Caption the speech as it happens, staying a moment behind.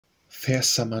Fair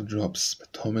summer drops by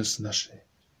Thomas Nashe.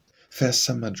 Fair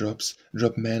summer drops,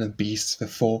 drop men and beasts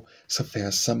wherefore, so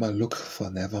fair summer look for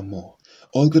nevermore.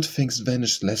 All good things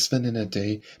vanish less than in a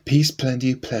day, peace,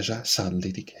 plenty, pleasure,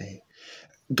 suddenly decay.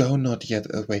 Go not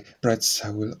yet away, bright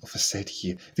soul of a sad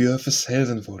year, the earth is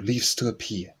seldom thou leav'st to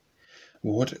appear.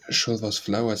 What shall those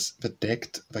flowers that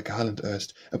decked thy garland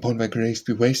erst, upon thy graves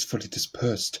be wastefully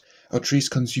dispersed? Our trees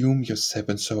consume your sap,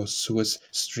 and so our sewers,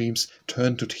 streams,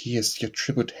 turn to tears your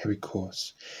tributary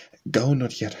course. Go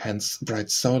not yet hence,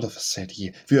 bright soul of a sad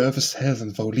year, the earth is hell,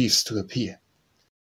 and thou leav'st to appear.